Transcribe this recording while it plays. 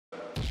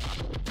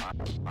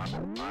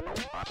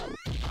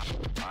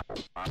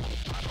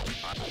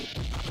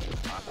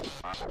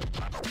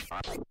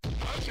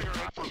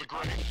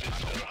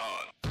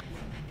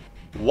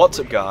What's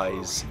up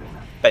guys,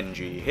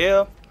 Benji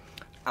here,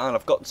 and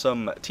I've got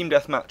some Team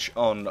Deathmatch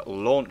on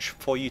launch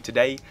for you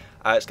today.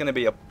 It's going to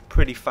be a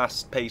pretty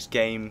fast-paced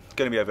game,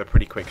 going to be over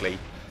pretty quickly.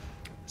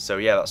 So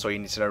yeah, that's all you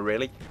need to know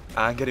really.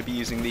 I'm going to be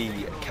using the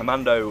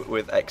Commando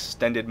with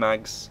extended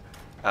mags.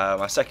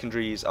 My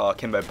secondaries are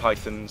Kimbo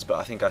Pythons, but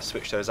I think I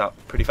switched those out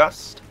pretty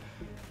fast.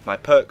 My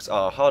perks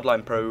are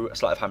Hardline Pro,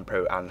 Sleight of Hand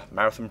Pro and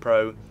Marathon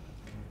Pro.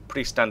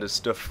 Pretty standard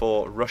stuff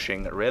for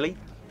rushing really.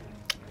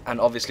 And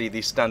obviously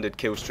the standard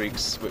kill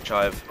streaks, which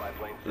I've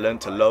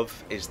learned to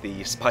love, is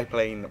the Spy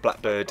Plane,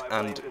 Blackbird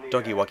and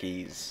Doggy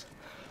Woggies.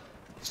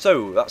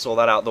 So that's all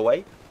that out of the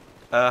way.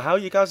 How are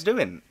you guys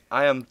doing?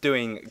 I am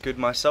doing good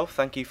myself,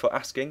 thank you for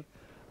asking.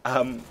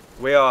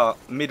 We are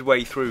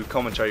midway through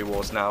Commentary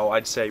Wars now.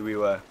 I'd say we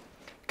were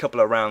a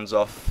couple of rounds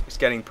off. It's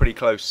getting pretty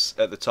close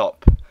at the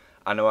top.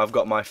 I know I've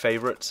got my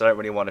favourites, I don't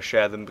really want to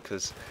share them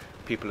because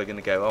people are going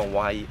to go, oh,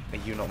 why are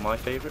you not my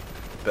favourite?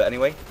 But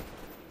anyway.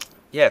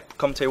 Yeah,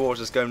 Commentary Wars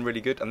is going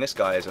really good, and this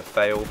guy is a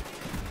fail.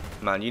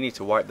 Man, you need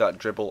to wipe that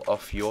dribble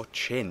off your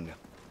chin.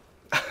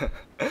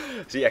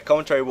 So yeah,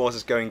 Commentary Wars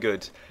is going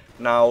good.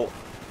 Now,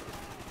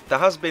 there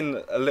has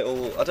been a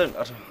little, I don't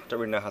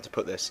really know how to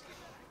put this.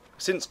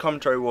 Since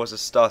Commentary Wars has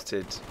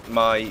started,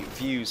 my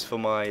views for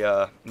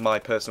my my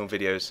personal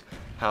videos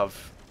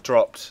have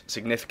dropped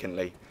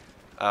significantly.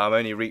 I'm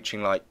only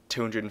reaching like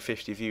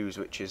 250 views,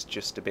 which is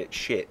just a bit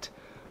shit,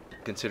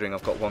 considering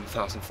I've got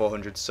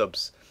 1,400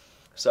 subs.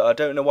 So I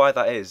don't know why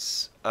that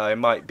is. It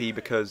might be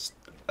because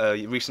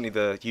recently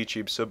the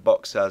YouTube sub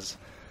box has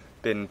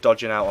been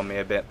dodging out on me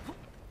a bit.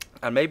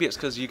 And maybe it's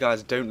because you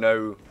guys don't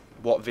know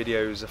what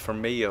videos are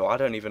from me, or I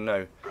don't even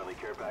know.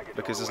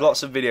 Because there's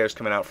lots of videos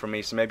coming out from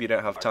me, so maybe you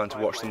don't have time to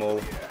watch them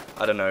all.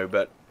 I don't know,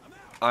 but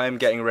I'm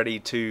getting ready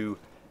to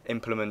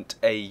implement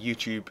a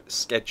YouTube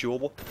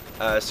schedule.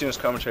 As soon as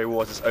Commentary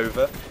Wars is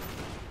over,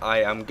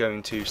 I am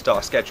going to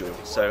start a schedule.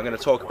 So I'm going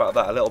to talk about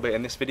that a little bit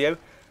in this video.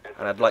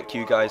 And I'd like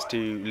you guys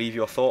to leave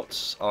your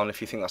thoughts on if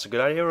you think that's a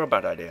good idea or a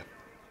bad idea.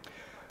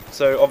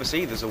 So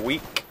obviously there's a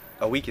week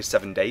is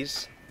 7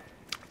 days,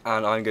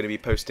 and I'm going to be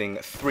posting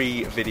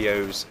 3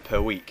 videos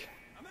per week.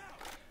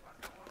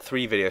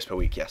 3 videos per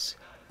week, yes.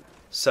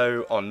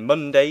 So on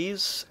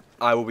Mondays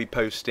I will be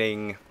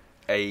posting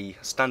a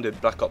standard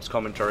Black Ops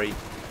commentary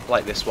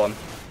like this one,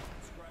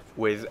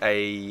 with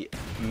a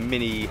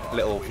mini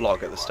little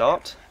vlog at the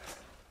start.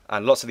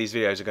 And lots of these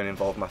videos are going to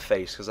involve my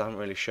face, because I haven't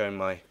really shown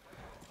my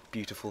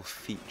beautiful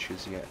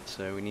features yet,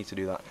 so we need to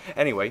do that.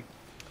 Anyway,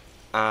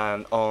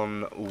 and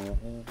on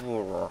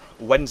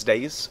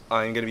Wednesdays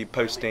I'm going to be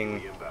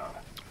posting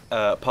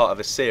part of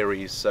a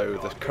series. So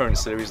the current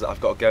series that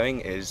I've got going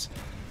is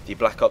the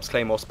Black Ops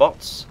Claymore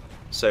spots.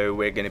 So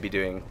we're going to be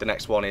doing, the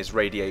next one is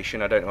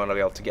Radiation. I don't know when I'll be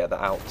able to get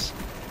that out,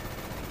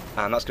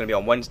 and that's going to be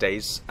on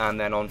Wednesdays. And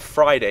then on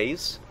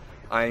Fridays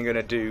I'm going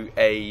to do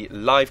a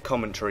live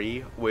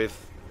commentary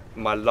with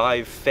my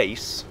live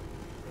face.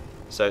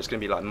 So it's going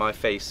to be like my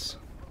face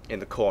in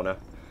the corner,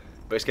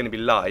 but it's going to be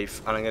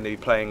live, and I'm going to be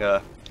playing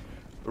a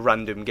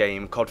random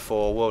game: COD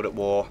 4, World at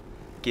War,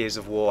 Gears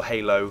of War,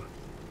 Halo,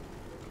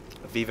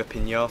 Viva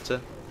Pinata.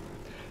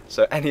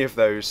 So any of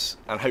those,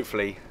 and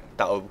hopefully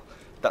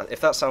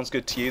if that sounds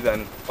good to you,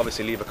 then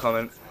obviously leave a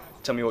comment,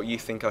 tell me what you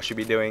think I should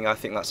be doing. I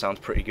think that sounds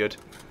pretty good.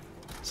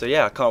 So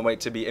yeah, I can't wait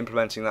to be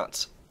implementing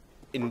that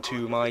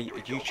into my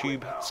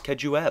YouTube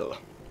schedule.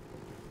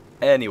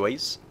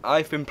 Anyways,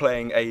 I've been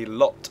playing a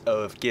lot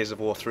of Gears of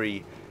War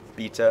 3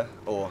 beta,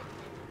 or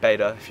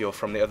beta if you're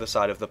from the other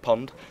side of the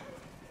pond,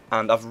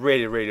 and I've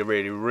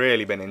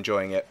really been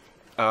enjoying it.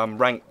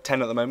 Rank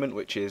 10 at the moment,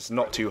 which is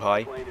not too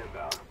high,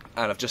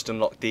 and I've just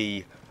unlocked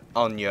the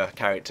Anya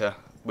character,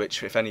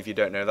 which, if any of you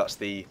don't know, that's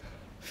the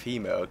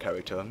female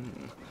character.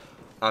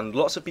 And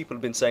lots of people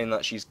have been saying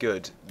that she's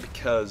good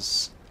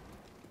because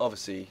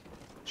obviously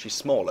she's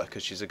smaller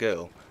because she's a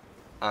girl,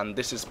 and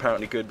this is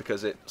apparently good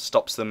because it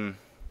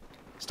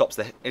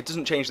it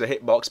doesn't change the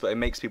hitbox, but it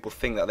makes people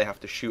think that they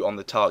have to shoot on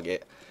the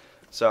target.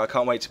 So I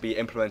can't wait to be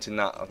implementing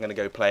that. I'm going to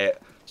go play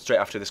it straight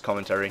after this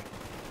commentary.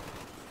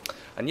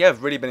 And yeah,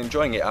 I've really been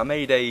enjoying it. I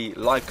made a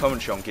live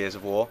commentary on Gears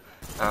of War,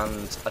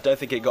 and I don't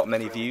think it got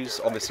many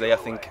views. Obviously, I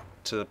think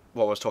to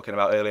what I was talking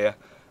about earlier,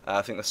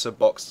 I think the sub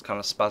box kind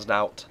of spazzed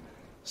out.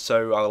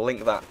 So I'll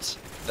link that.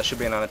 There should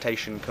be an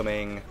annotation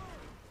coming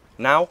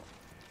now,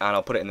 and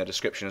I'll put it in the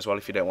description as well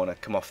if you don't want to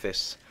come off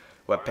this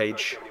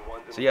webpage.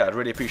 So yeah, I'd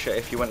really appreciate it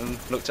if you went and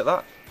looked at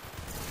that.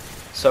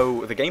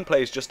 So the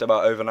gameplay is just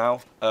about over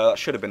now. That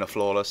should have been a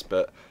flawless,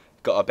 but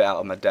got a bit out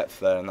of my depth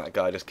there, and that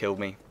guy just killed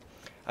me.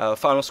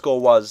 Final score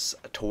was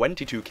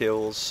 22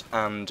 kills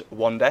and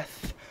 1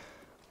 death.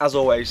 As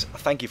always,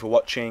 thank you for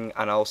watching,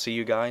 and I'll see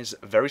you guys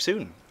very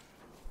soon.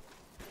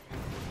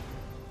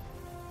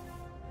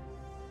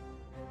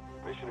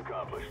 Mission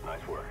accomplished.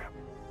 Nice work.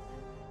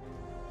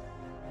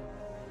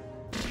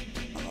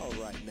 All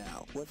right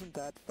now, wasn't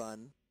that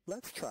fun?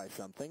 Let's try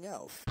something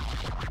else.